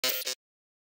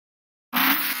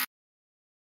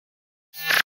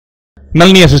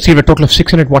Nalini has received a total of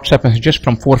 600 WhatsApp messages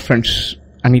from 4 friends.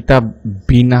 Anita,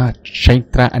 Beena,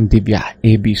 Chaitra and Divya.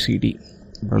 A, B, C, D.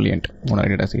 Brilliant. I'm going to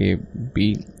write it as A,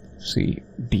 B, C,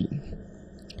 D.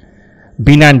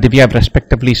 Beena and Divya have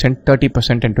respectively sent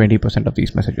 30% and 20% of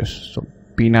these messages. So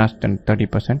Beena has done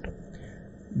 30%.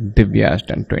 Divya has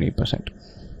done 20%.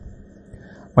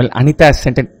 While Anita has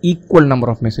sent an equal number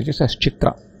of messages as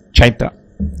Chaitra.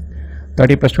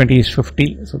 30 plus 20 is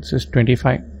 50. So this is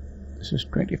 25. This is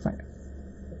 25.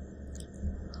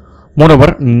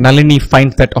 Moreover, Nalini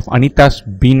finds that of Anita's,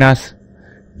 Beena's,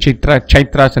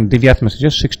 Chaitra's and Divya's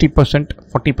messages, 60%,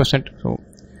 40%. So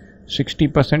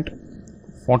 60%,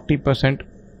 40%,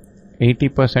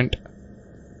 80%,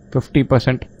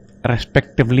 50%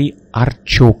 respectively are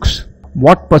jokes.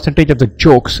 What percentage of the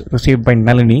jokes received by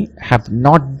Nalini have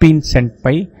not been sent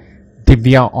by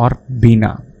Divya or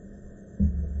Beena?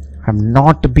 Have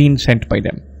not been sent by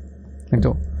them. And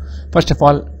so, first of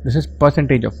all, this is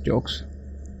percentage of jokes.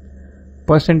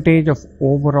 Percentage of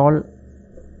overall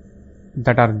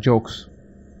that are jokes.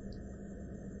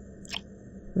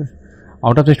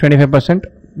 Out of this 25%,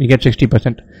 we get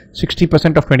 60%.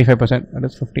 60% of 25%, that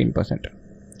is 15%.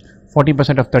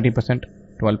 40% of 30%,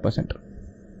 12%.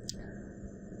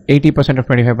 80% of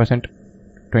 25%,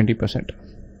 20%.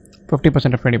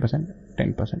 50% of 20%,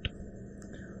 10%.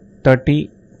 30,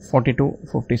 42,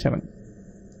 57.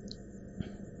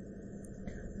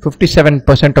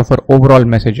 57% of our overall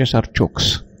messages are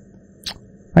jokes.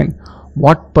 Fine.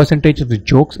 What percentage of the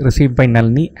jokes received by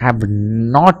Nalini have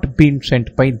not been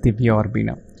sent by Divya or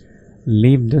Beena?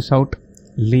 Leave this out.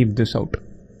 Leave this out.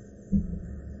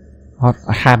 Or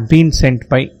have been sent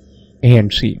by A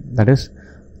and C. That is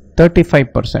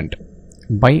 35%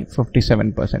 by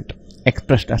 57%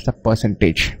 expressed as a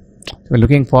percentage. So we're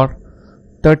looking for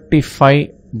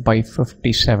 35 by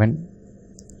 57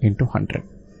 into 100.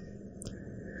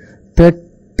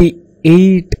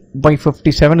 38 by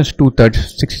 57 is 2/3,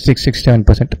 66,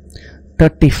 67%.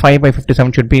 35 by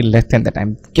 57 should be less than that.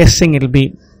 I'm guessing it will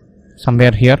be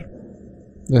somewhere here.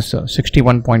 This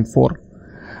 61.4.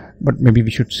 But maybe we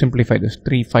should simplify this.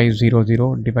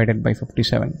 3500 divided by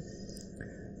 57.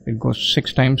 It goes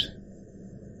 6 times.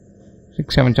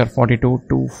 6 sevens are 42.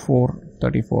 2, 4,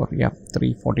 34. Yeah,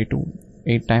 342.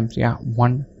 8 times. Yeah,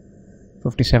 1.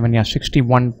 57. Yeah,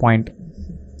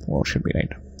 61.4 should be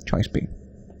right. Choice B.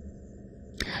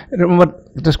 Remember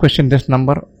this question, this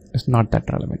number is not that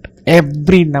relevant.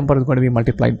 Every number is going to be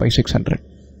multiplied by 600.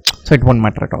 So it won't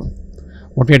matter at all.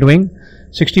 What we are doing,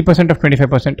 60% of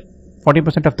 25%,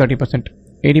 40% of 30%,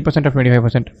 80% of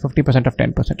 25%, 50% of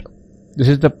 10%. This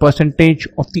is the percentage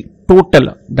of the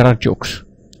total that are jokes.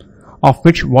 Of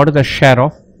which, what is the share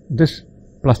of this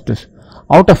plus this?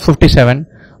 Out of 57,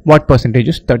 what percentage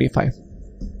is 35?